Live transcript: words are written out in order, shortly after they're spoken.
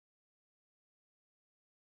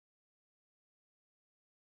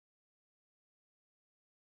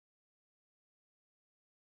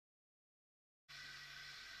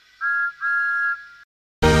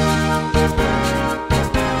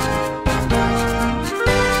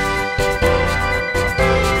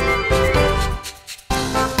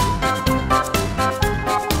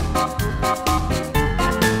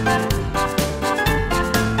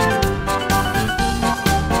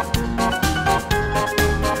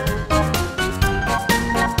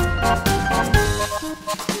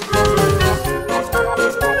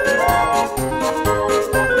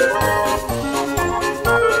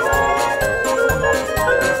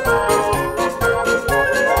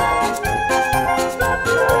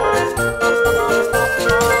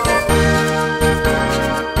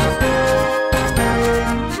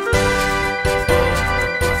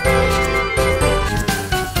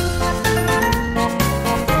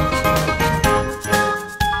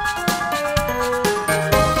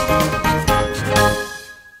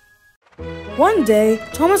One day,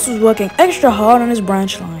 Thomas was working extra hard on his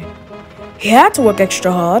branch line. He had to work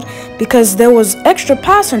extra hard because there was extra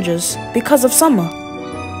passengers because of summer.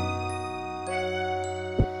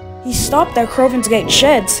 He stopped at Crovan's Gate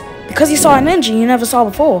Sheds because he saw an engine he never saw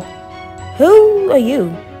before. Who are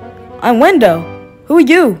you? I'm Wendell. Who are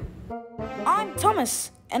you? I'm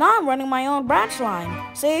Thomas, and I'm running my own branch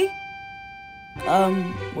line. See?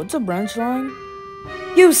 What's a branch line?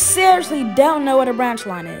 You seriously don't know what a branch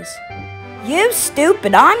line is. You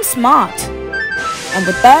stupid, I'm smart. And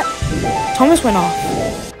with that, Thomas went off.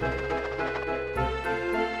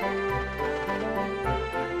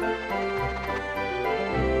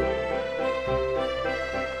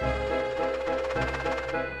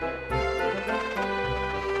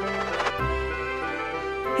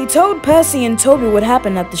 He told Percy and Toby what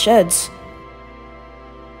happened at the sheds.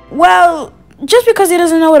 Well, just because he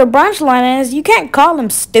doesn't know what a branch line is, you can't call him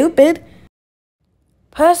stupid.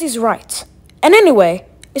 Percy's right. And anyway,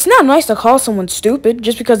 it's not nice to call someone stupid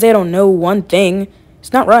just because they don't know one thing.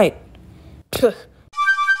 It's not right.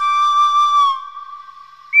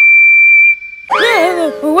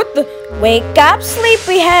 What the? Wake up,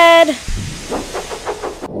 sleepyhead!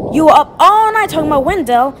 You were up all night talking about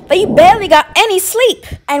Wendell, but you barely got any sleep.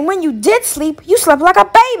 And when you did sleep, you slept like a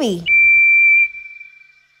baby.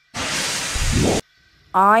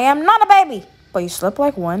 I am not a baby, but you slept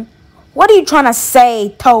like one. What are you trying to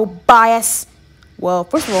say, Tobias? Well,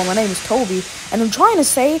 first of all, my name is Toby, and I'm trying to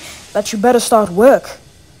say that you better start work.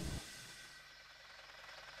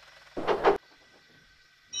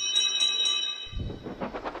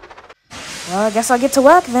 Well, I guess I'll get to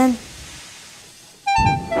work then.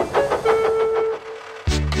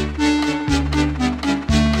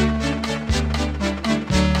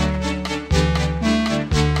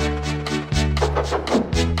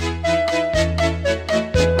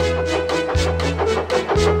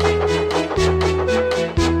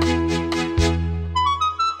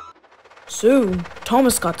 Soon,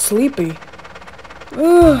 Thomas got sleepy.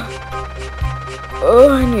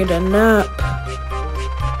 I need a nap.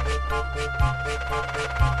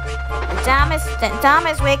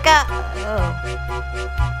 Thomas, wake up.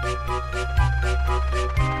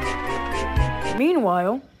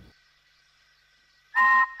 Meanwhile,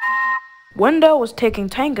 Wendell was taking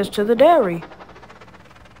tankers to the dairy.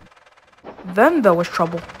 Then there was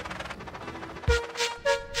trouble.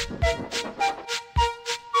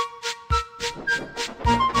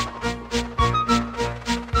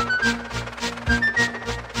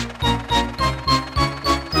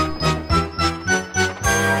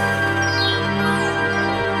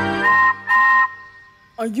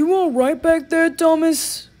 Are you all right back there,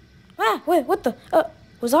 Thomas? Wait, what the?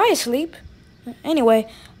 Was I asleep? Anyway,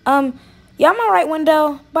 yeah, I'm all right,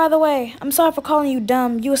 Wendell. By the way, I'm sorry for calling you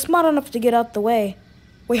dumb. You were smart enough to get out the way.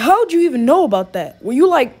 Wait, how'd you even know about that? Were you,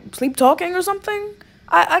 like, sleep-talking or something?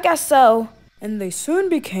 I guess so. And they soon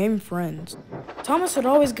became friends. Thomas would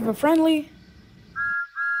always give a friendly,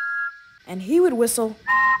 and he would whistle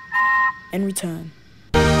in return.